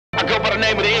I go by the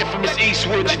name of the infamous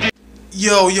Eastwood.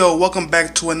 Yo, welcome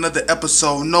back to another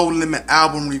episode, No Limit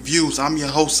Album Reviews. I'm your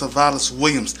host, Savalas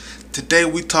Williams. Today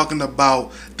we talking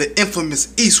about the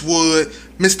infamous Eastwood,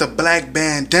 Mr. Black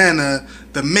Bandana,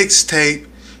 the mixtape,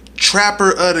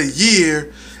 Trapper of the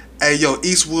Year. Hey, yo,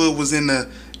 Eastwood was in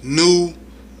the new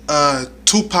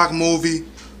Tupac movie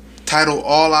titled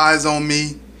All Eyes on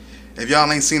Me. If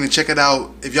y'all ain't seen it, check it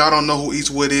out. If y'all don't know who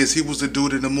Eastwood is, he was the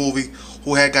dude in the movie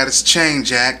who had got his chain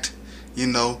jacked, you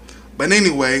know. But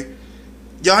anyway,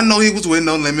 y'all know he was with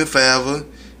No Limit Forever.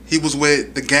 He was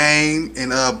with The Game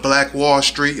and Black Wall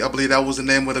Street. I believe that was the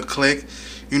name of the clique.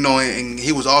 You know, and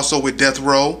he was also with Death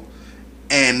Row.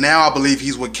 And now I believe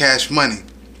he's with Cash Money.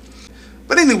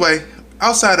 But anyway,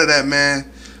 outside of that, man,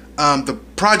 the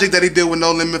project that he did with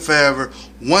No Limit Forever,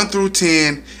 1 through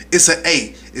 10, it's an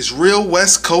 8. It's real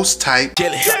West Coast type.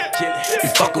 Kill it. We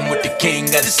fucking with the king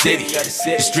of the city.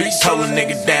 The streets hold a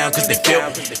nigga down cause they feel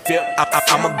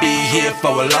I'ma be here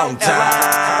for a long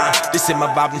time. This is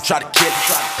my vibe and try to kill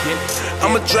it.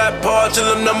 I'ma trap hard till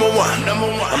I'm number one.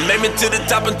 I'm aiming to the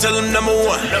top until I'm number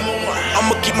one.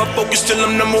 I'ma keep my focus till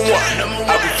I'm number one.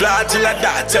 I'll be fly till I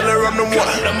die, tell her I'm the one.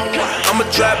 I'ma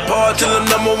trap hard till I'm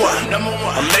number one.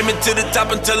 I'm aiming to the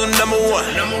top until I'm number one.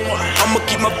 I'ma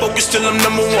keep my focus till I'm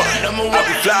number one. I'll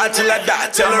be fly till I die,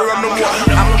 tell her I'm the one.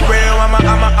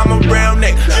 I'm a real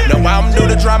nigga. No, I don't do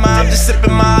the drama, I'm just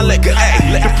sipping my liquor.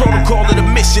 Ay, the protocol of the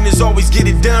mission is always get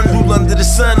it done. Rule under the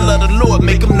sun, love the Lord,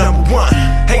 make him number one.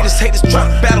 Haters try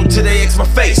to battle till they X my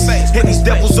face. And these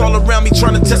devils all around me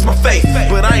trying to test my faith.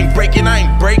 But I ain't breaking, I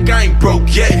ain't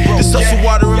broke yet. This hustle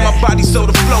water in my body so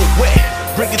the flow wet.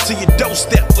 Bring it to your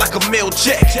doorstep like a mail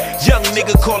check. Young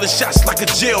nigga calling shots like a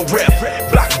jail rep.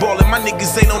 Block ballin', my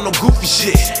niggas ain't on no goofy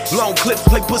shit. Long clips,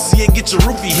 play pussy and get your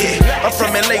roofie hit. I'm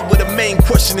from LA where the main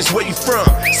question is where you from.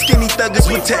 Skinny thuggers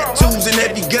with tattoos and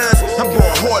heavy guns. I'm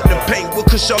going hard in the paint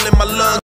with kush all in my lungs.